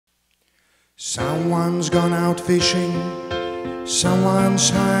Someone's gone out fishing, someone's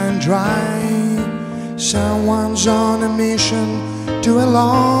high and dry, someone's on a mission to a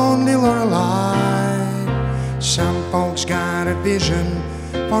lonely Lorelei. Some folks got a vision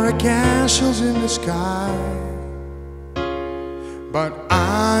for a castles in the sky, but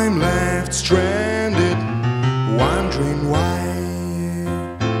I'm left stranded, wondering why.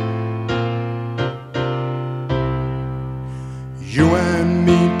 You and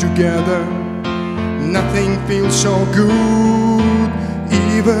me together, nothing feels so good.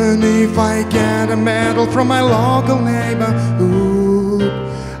 Even if I get a medal from my local neighborhood,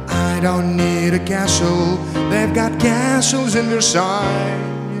 I don't need a castle, they've got castles in Versailles.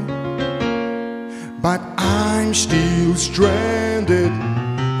 But I'm still stranded,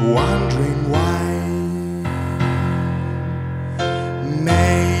 wondering why.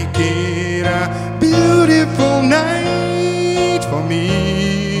 Make it a beautiful night for me.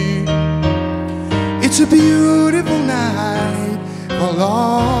 It's a beautiful night for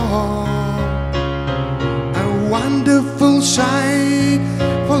love, a wonderful sight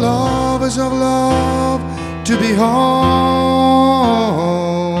for lovers of love to behold.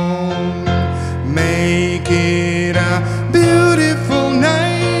 Make it a beautiful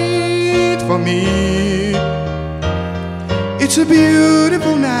night for me. It's a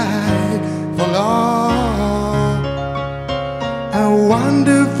beautiful night for love, a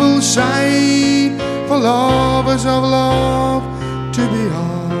wonderful sight for lovers of love to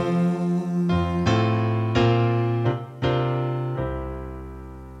behold.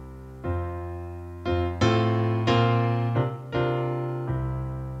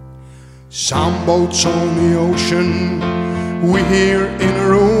 Some boats on the ocean, we're here in a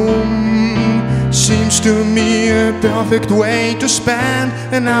room. Seems to me a perfect way to spend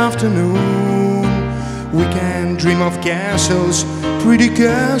an afternoon. We can dream of castles, pretty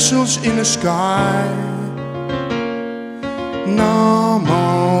castles in the sky. No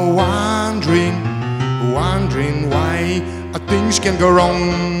more wondering why things can go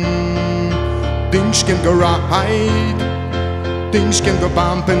wrong, things can go right, things can go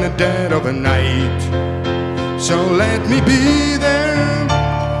bump in the dead of the night. So let me be there,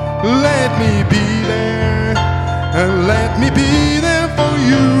 let me be there, and let me be there for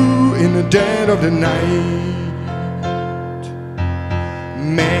you in the dead of the night.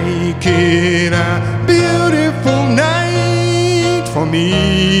 Make it a beautiful night for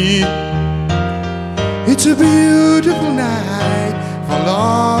me. It's a beautiful night for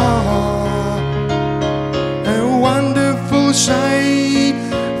love, a wonderful sight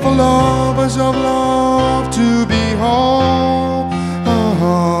for lovers of love to behold.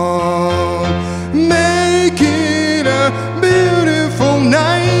 Make it a beautiful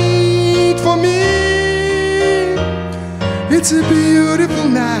night for me. It's a beautiful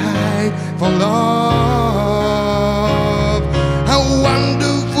night for love, a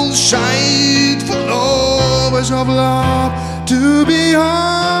wonderful sight for lovers of love to behold.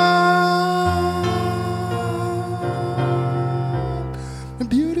 A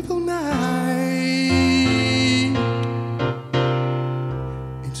beautiful night.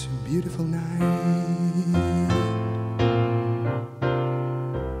 It's a beautiful night.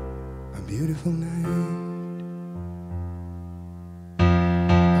 A beautiful night.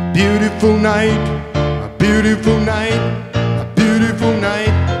 A beautiful night. A beautiful night. A beautiful night.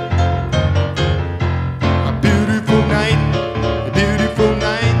 A beautiful night. A beautiful night. Beautiful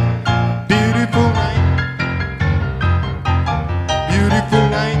night. Beautiful night. Beautiful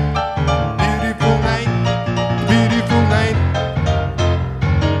night. Beautiful night. Beautiful night.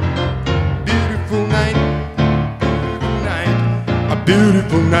 Beautiful night. A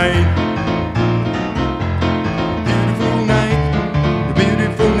beautiful night. Beautiful night. A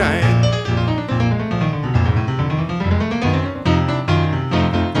beautiful night.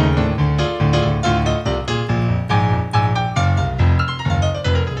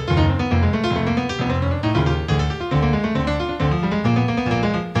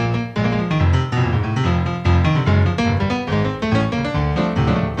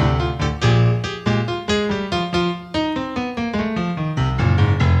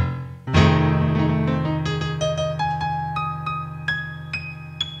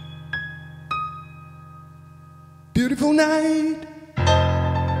 Beautiful night.